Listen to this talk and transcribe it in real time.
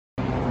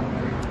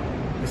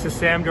This is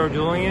Sam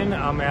Dordulian.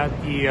 I'm at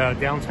the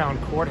downtown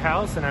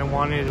courthouse, and I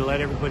wanted to let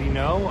everybody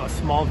know a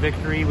small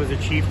victory was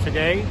achieved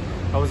today.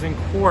 I was in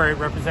court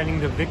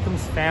representing the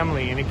victim's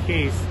family in a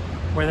case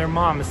where their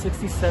mom, a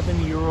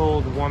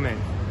 67-year-old woman,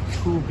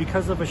 who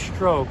because of a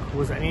stroke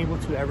was unable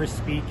to ever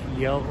speak,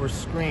 yell, or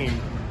scream,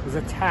 was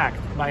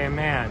attacked by a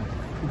man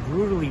who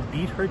brutally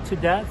beat her to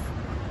death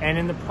and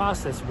in the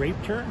process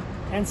raped her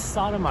and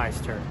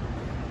sodomized her.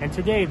 And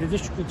today, the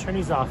district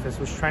attorney's office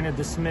was trying to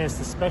dismiss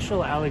the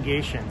special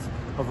allegations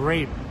of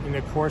rape in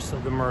the course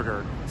of the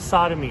murder,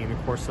 sodomy in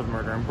the course of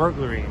murder, and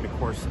burglary in the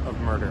course of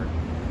murder.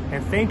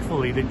 And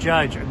thankfully, the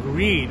judge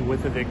agreed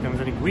with the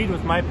victims and agreed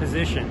with my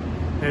position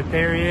that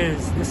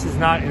this is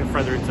not in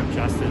furtherance of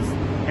justice,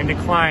 and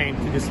declined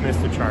to dismiss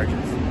the charges.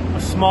 A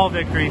small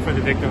victory for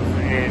the victims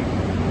in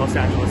Los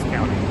Angeles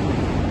County.